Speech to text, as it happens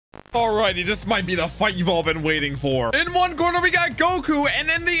Alrighty, this might be the fight you've all been waiting for. In one corner, we got Goku,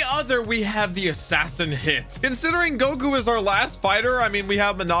 and in the other, we have the assassin Hit. Considering Goku is our last fighter, I mean, we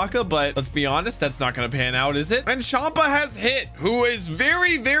have Manaka, but let's be honest, that's not going to pan out, is it? And Champa has Hit, who is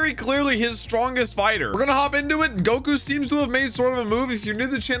very, very clearly his strongest fighter. We're going to hop into it. Goku seems to have made sort of a move. If you're new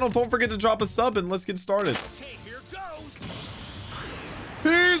to the channel, don't forget to drop a sub, and let's get started. Okay, here goes.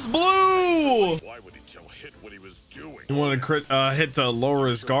 Here's Blue. Why would he tell Hit what he was doing? You want to crit Hit to lower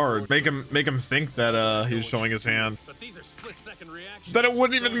his guard, make him think that he was showing his hand, But these are split-second reactions. that it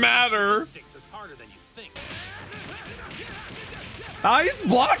wouldn't even matter. Instincts is harder than you think. He's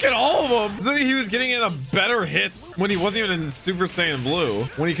blocking all of them. So he was getting in a better hits when he wasn't even in Super Saiyan Blue,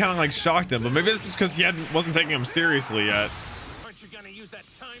 when he kind of like shocked him. But maybe it's just because he wasn't taking him seriously yet. Aren't you gonna use that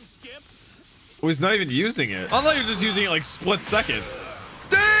time skip? Oh, he's not even using it. I thought he was just using it like split second.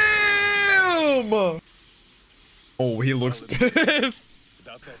 Damn! Oh, he looks pissed.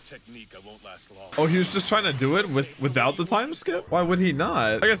 Without that technique, I won't last long. Oh, he was just trying to do it without the time skip? Why would he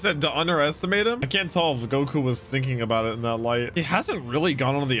not? Like I said, to underestimate him. I can't tell if Goku was thinking about it in that light. He hasn't really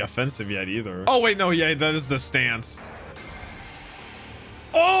gone on the offensive yet either. Oh, wait, no, yeah, that is the stance.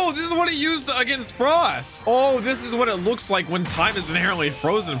 Oh, this is what he used against Frost. Oh, this is what it looks like when time is inherently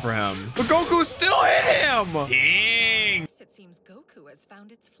frozen for him. But Goku still hit him. Dang. It seems Goku has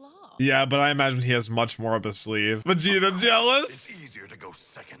found its flaw. Yeah, but I imagine he has much more up his sleeve. Vegeta jealous? It's easier to go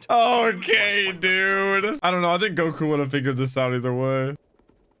second. Okay, dude. I don't know. I think Goku would have figured this out either way.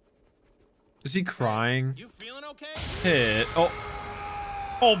 Is he crying? You feeling okay? Hit. Oh.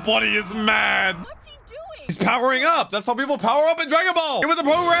 Oh, buddy is mad. What's he doing? He's powering up. That's how people power up in Dragon Ball. Get with the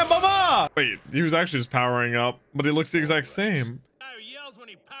program, mama. Wait, he was actually just powering up, but he looks the exact same. Yells when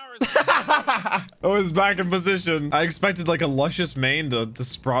he powers. Oh, he's back in position. I expected like a luscious mane to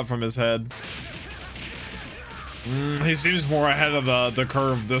sprout from his head. He seems more ahead of the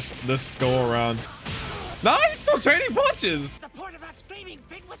curve this go around. No, he's still trading punches. The point of that screaming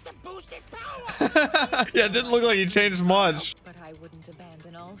fit was to boost his power. Yeah, it didn't look like he changed much. But I wouldn't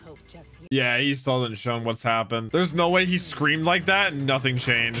abandon all hope just yet. Yeah, he still hasn't shown what's happened. There's no way he screamed like that and nothing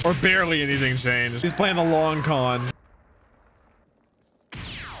changed, or barely anything changed. He's playing the long con.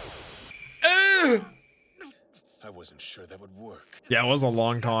 I wasn't sure that would work. Yeah, it was a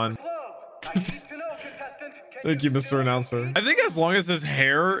long con. Thank you, Mr. Announcer. I think as long as his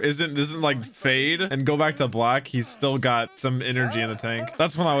hair doesn't like fade and go back to black, he's still got some energy in the tank.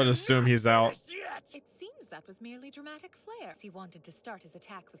 That's when I would assume he's out. It seems that was merely dramatic flair. He wanted to start his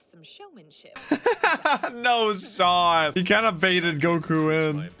attack with some showmanship. No shot. He kind of baited Goku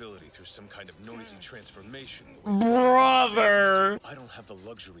My in. ability through some kind of noisy transformation. Brother. I don't have the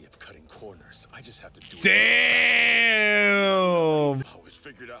luxury of cutting corners. I just have to do it. Damn. I always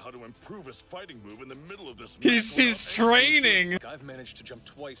figured out how to improve his fighting move in the middle of this. He's training. I've managed to jump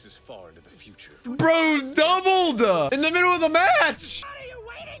twice as far into the future. Bro, doubled in the middle of the match. What are you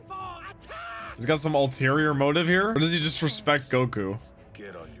waiting for? Attack! He's got some ulterior motive here. Or does he just respect Goku?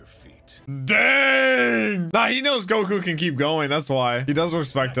 Get on your feet. Dang. Nah, he knows Goku can keep going. That's why. He does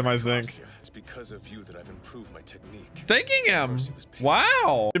respect him, I think. It's because of you that I've improved my technique. Thanking him.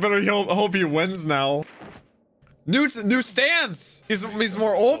 Wow. You better hope he wins now. New stance. He's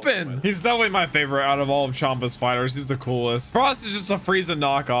more open. He's definitely my favorite out of all of Champa's fighters. He's the coolest. Frost is just a Frieza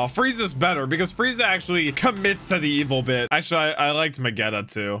knockoff. Frieza's better because Frieza actually commits to the evil bit. Actually, I liked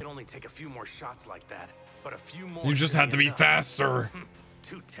Vegeta too. It only take a few more shots like that, but a few more. You just have to be faster.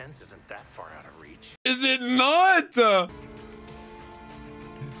 2/10 isn't that far out of reach. Is it not?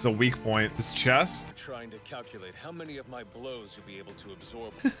 It's a weak point. His chest. Trying to calculate how many of my blows you'll be able to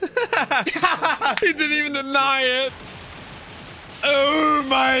absorb. He didn't even deny it. Oh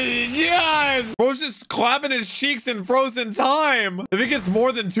my god. Bro's just clapping his cheeks in frozen time. If it gets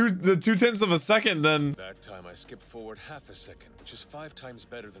more than 2/10 of a second, then. That time I skipped forward half a second, which is 5 times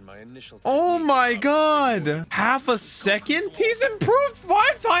better than my initial. Oh my god. Half a second? He's improved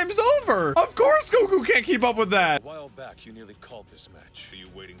 5 times over. Of course Goku can't keep up with that. A while back, you nearly called this match. Are you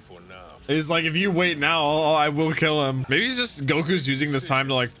waiting for now? He's like, if you wait now, I will kill him. Maybe he's just Goku's using this time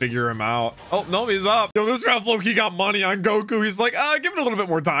to like figure him out. Oh, no, he's up. Yo, this ref Loki got money on Goku. He's like, give it a little bit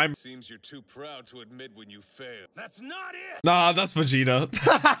more time. Seems you're too proud to admit when you fail. That's not it. Nah, that's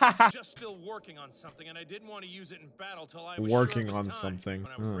Vegeta. Just still working on something, and I didn't want to use it in battle till I was Working sure it was on time, something.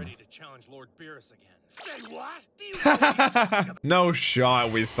 when I was ready to challenge Lord Beerus again. Say what? Do you know what you're talking about? No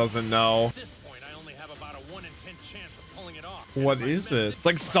shot. Whis doesn't know. At this point, I only have about a 1 in 10 chance of pulling it off. What And if I is miss it? It's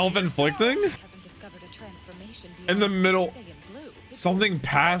like self-inflicting? Hasn't discovered a transformation In the beyond middle. Super Saiyan Blue. Something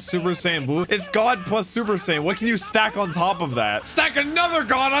past Super Saiyan Blue? It's God plus Super Saiyan. What can you stack on top of that? Stack another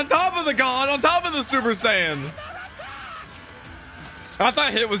God on top of the God on top of the Super Saiyan. I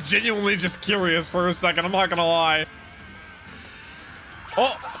thought Hit was genuinely just curious for a second. I'm not gonna lie.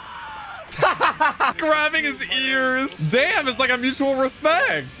 Oh. Grabbing his ears. Damn, it's like a mutual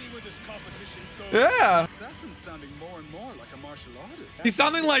respect. Yeah. Assassin's sounding more and more like a martial artist. He's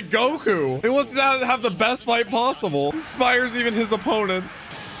sounding like Goku. He wants to have the best fight possible. Inspires even his opponents.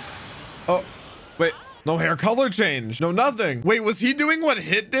 Oh, wait. No hair color change. No nothing. Wait, was he doing what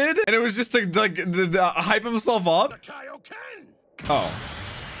Hit did? And it was just to like hype himself up? Oh.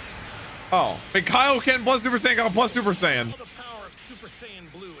 Oh. Wait, Kaioken plus Super Saiyan God plus Super Saiyan.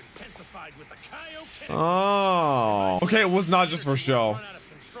 Oh. Okay, it was not just for show.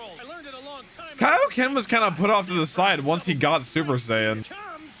 Kaioken was kind of put off to the side once he got Super Saiyan.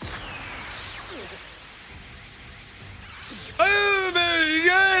 Oh my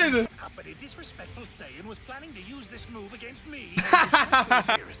god! But a disrespectful Saiyan was planning to use this move against me.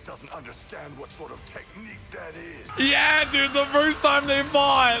 Beerus doesn't understand what sort of technique that is. Yeah, dude, the first time they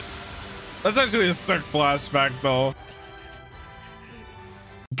fought. That's actually a sick flashback, though.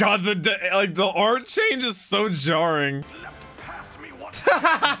 God, the art change is so jarring.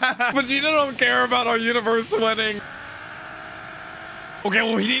 But you don't care about our universe winning. Okay,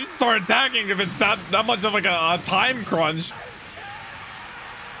 well, he needs to start attacking if it's that much of like a time crunch.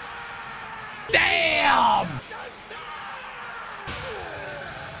 Damn!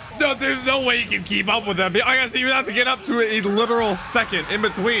 No, there's no way he can keep up with them. I guess he would have to get up to a literal second in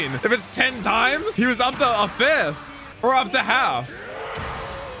between. If it's 10 times, he was up to a fifth or up to half.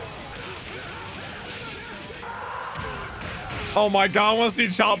 Oh my god, I want to see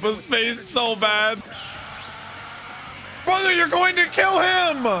Champa's face so bad. Brother, you're going to kill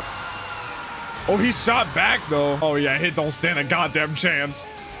him! Oh, he shot back though. Oh yeah, Hit don't stand a goddamn chance.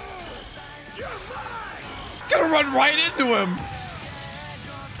 Gonna run right into him.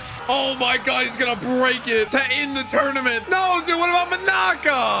 Oh my god, he's gonna break it to end the tournament. No, dude, what about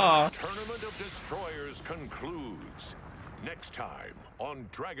Manaka? Tournament of Destroyers concludes next time on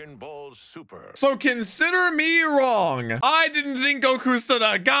Dragon Ball Super. So consider me wrong. I didn't think Goku stood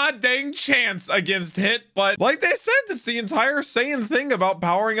a goddamn chance against Hit, but like they said, that's the entire Saiyan thing about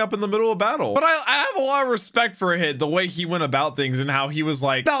powering up in the middle of battle. But I have a lot of respect for Hit, the way he went about things and how he was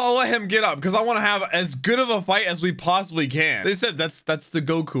like, no, I'll let him get up because I want to have as good of a fight as we possibly can. They said that's the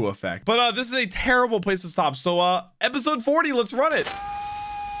Goku effect. But this is a terrible place to stop. So episode 40, let's run it.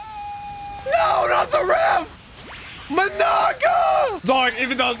 No, not the ref! Manaka! Dog,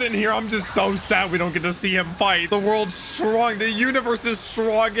 even though I was in here, I'm just so sad we don't get to see him fight. The world's the universe's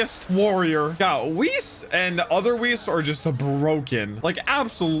strongest warrior. Yeah, Whis and other Whis are just broken. Like,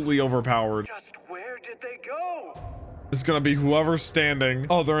 absolutely overpowered. Just where did they go? It's gonna be whoever's standing.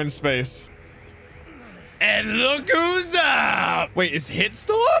 Oh, they're in space. And look who's up! Wait, is Hit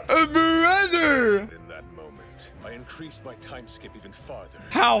still up? Brother! In that moment, I increased my time skip even farther.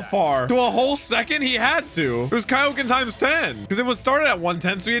 How far? To a whole second? He had to. It was Kaioken times 10. Because it was started at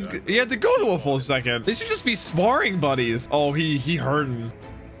 110, so he had to go to a full second. They should just be sparring buddies. Oh, he hurting.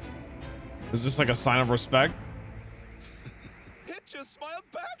 Is this like a sign of respect? It just smiled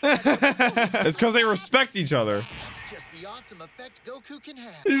back. It's because they respect each other. That's just the awesome effect Goku can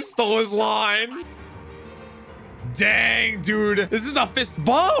have. He stole his line. Dang, dude. This is a fist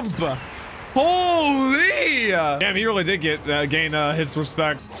bump. Holy! Damn, he really did gain Hit's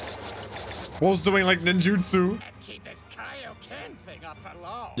respect. Wolf's doing like ninjutsu. Keep this Kaioken thing up for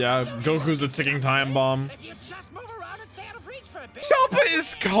long. Yeah, Goku's a ticking time bomb. If you just move around and stay out of reach for a bit. Champa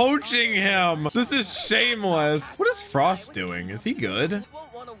is coaching him. This is shameless. What is Frost doing? Is he good?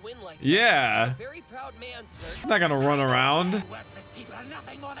 Yeah. He's not gonna run around.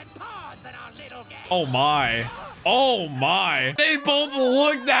 Oh my. Oh my. They both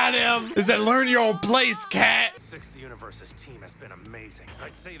looked at him. They said, learn your own place, cat. Sixth Universe's team has been amazing.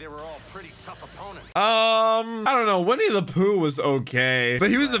 I'd say they were all pretty tough opponents. I don't know. Winnie the Pooh was okay, but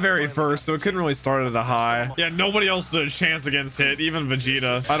he was the very first, so it couldn't really start at a high. Yeah, nobody else stood a chance against Hit, even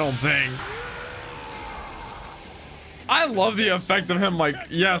Vegeta. I don't think. I love the effect of him, like,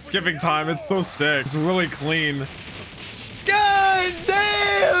 yeah, skipping time. It's so sick. It's really clean. God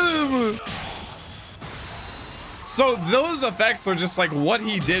damn! So those effects are just like what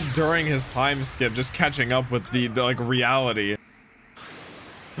he did during his time skip, just catching up with the like reality.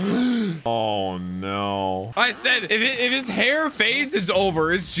 Oh no. I said, if his hair fades, it's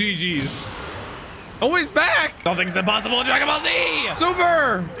over. It's GG's. Oh, he's back. Nothing's impossible in Dragon Ball Z.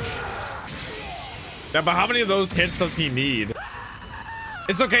 Super. Yeah, but how many of those hits does he need?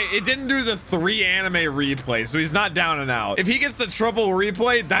 It's okay. It didn't do the 3 anime replay, so he's not down and out. If he gets the triple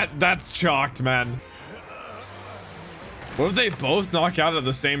replay, that's chalked, man. What if they both knock out at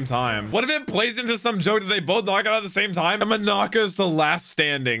the same time? What if it plays into some joke that they both knock out at the same time and Manaka is the last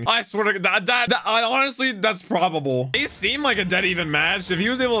standing? I swear to God, honestly, that's probable. They seem like a dead even match. If he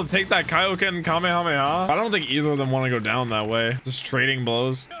was able to take that Kaioken Kamehameha, I don't think either of them want to go down that way. Just trading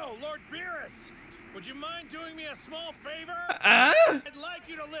blows. Yo, Lord Beerus, would you mind doing me a small favor? I'd like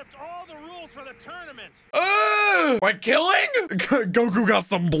you to lift all the rules for the tournament. by killing? Goku got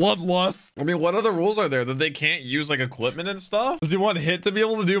some bloodlust. I mean, what other rules are there that they can't use like equipment and stuff? Does he want Hit to be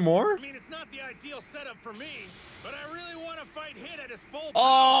able to do more? I mean, it's not the ideal setup for me, but I really want to fight Hit at his full.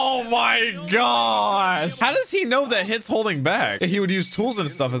 Oh my gosh. How does he know that Hit's holding back? He would use tools and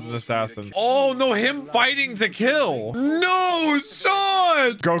stuff as an assassin. Oh no, him fighting to kill. No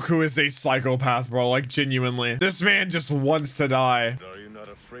shot. Goku is a psychopath, bro. Like genuinely. This man just wants to die. Are you not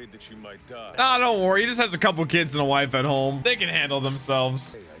afraid that you might die? Ah, don't worry. He just has a couple kids and a wife at home. They can handle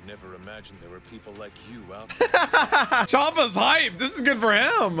themselves. Hey, I never imagined there were people like you out there. Champa's hype. This is good for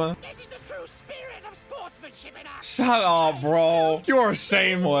him. This is the true spirit of sportsmanship in us. Shut up, bro. You are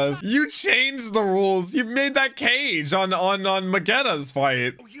shameless. You changed the rules. You made that cage on Magetta's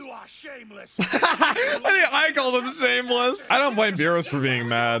fight. You are shameless. I called him shameless. I don't blame Beerus for being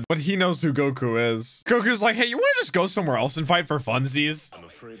mad, but he knows who Goku is. Goku's like, hey, you want to just go somewhere else and fight for funsies? I'm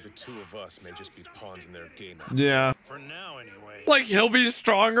afraid the two of us may just be pawns in their game. Yeah. For now, anyway. Like he'll be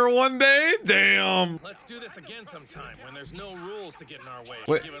stronger one day? Damn. Let's do this again sometime when there's no rules to get in our way.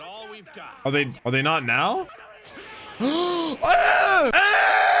 Wait. Give it all we've got. Are they not now? Ah!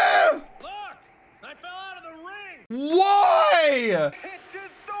 Ah! Look! I fell out of the ring! Why?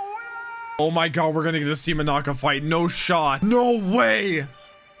 Oh my god, we're gonna get to see Manaka fight. No shot. No way.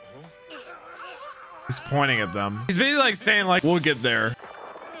 He's pointing at them. He's basically like saying like, we'll get there.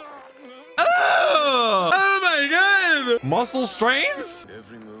 Oh! Oh my god! Muscle strains?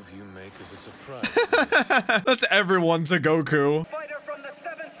 Every move you make is a surprise. That's everyone to Goku. Fighter from the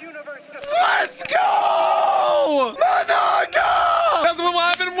 7th universe. Let's go! Manaka! That's what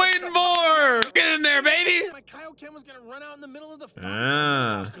I've been waiting for! Get in there, baby! My Kaioken was gonna run out in the middle of the fight.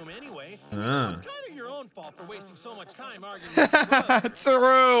 Costume anyway. It's kind of your own fault for wasting so much time arguing with your brother.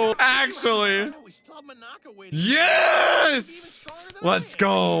 True, actually. We still have Manaka waiting. Yes! Let's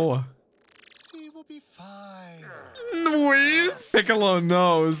go. See, we'll be fine. Whiz. Piccolo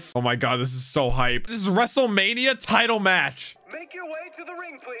knows. Oh my god, this is so hype. This is WrestleMania title match. Make your way to the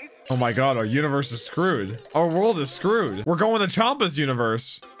ring, please. Oh my god, our universe is screwed. Our world is screwed. We're going to Champa's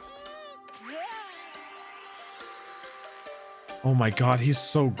universe. Oh my god, he's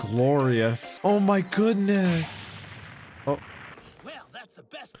so glorious. Oh my goodness. Oh. Well, that's the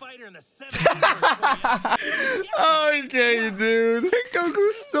best fighter in the 7th universe. Okay, dude.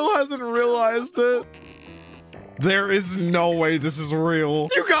 Goku still hasn't realized it. There is no way this is real.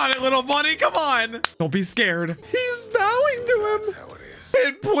 You got it, little bunny. Come on. Don't be scared. He's bowing to him.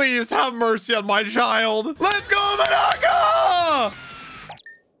 And please have mercy on my child. Let's go, Manaka!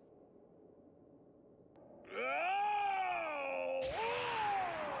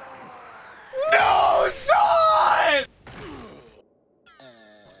 No shot!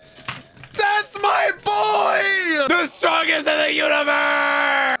 That's my boy! The strongest in the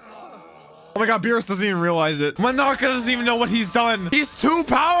universe! Oh my god, Beerus doesn't even realize it. Manaka doesn't even know what he's done. He's too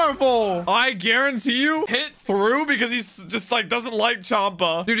powerful. I guarantee you, Hit threw because he's just like doesn't like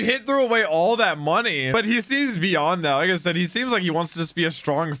Champa. Dude, Hit threw away all that money, but he seems beyond that. Like I said, he seems like he wants to just be a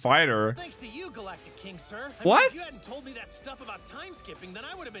strong fighter. Thanks to you, Galactic King, sir. What? If you hadn't told me that stuff about time skipping, then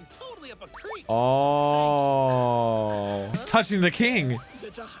I would have been totally up a creek. Oh. He's touching the king.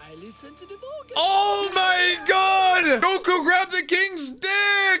 Such a highly sensitive organ. Oh my god! Goku grabbed the king's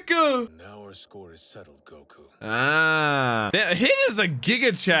dick! Now our score is settled, Goku. Ah. Yeah, Hit is a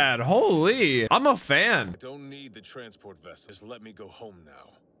Giga Chad. Holy. I'm a fan. I don't need the transport vessel. Just let me go home now.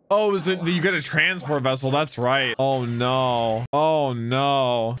 Oh, is it you get a transport vessel? That's right. Oh no. Oh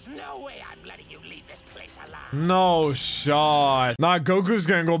no. No way I'm letting you leave this place alive. No shot. Nah, Goku's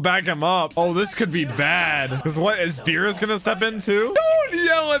gonna go back him up. Oh, this could be bad. Because what is Beerus gonna step in too? Don't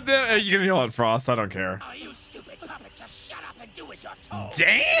yell at them. Hey, you can yell at Frost. I don't care. Oh, you stupid puppet, just shut up and do as you're told.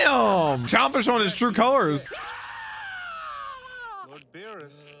 Damn. Champa showing his true colors. Lord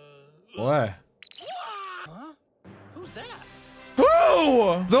Beerus. What? Huh? Who's that?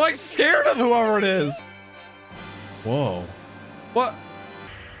 Who? They're like scared of whoever it is. Whoa. What?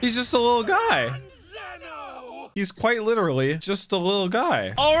 He's just a little guy. Zeno! He's quite literally just a little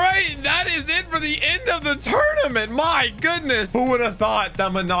guy. All right, that is it for the end of the tournament. My goodness. Who would have thought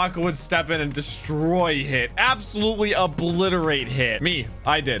that Monaka would step in and destroy Hit? Absolutely obliterate Hit. Me,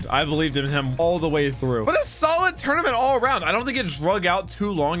 I did. I believed in him all the way through. But a solid tournament all around. I don't think it drug out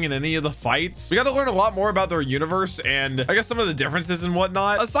too long in any of the fights. We got to learn a lot more about their universe and I guess some of the differences and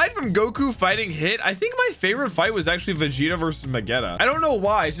whatnot. Aside from Goku fighting Hit, I think my favorite fight was actually Vegeta versus Vegeta. I don't know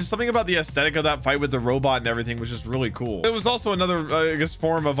why. It's just something about the aesthetic of that fight with the robot and everything was just really cool. It was also another, I guess,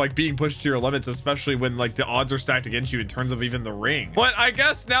 form of like being pushed to your limits, especially when like the odds are stacked against you in terms of even the ring. But I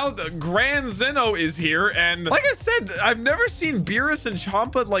guess now the Grand Zeno is here. And like I said, I've never seen Beerus and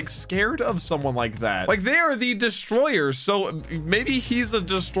Champa like scared of someone like that. Like they are the destroyers. So maybe he's a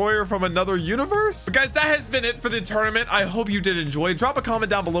destroyer from another universe. But guys, that has been it for the tournament. I hope you did enjoy. Drop a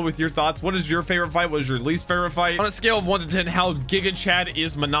comment down below with your thoughts. What is your favorite fight? What is your least favorite fight? On a scale of 1 to 10, how Giga Chad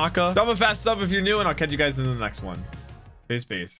is Monaka? Drop a fast sub if you're new, and I'll catch you guys in the next one. Peace.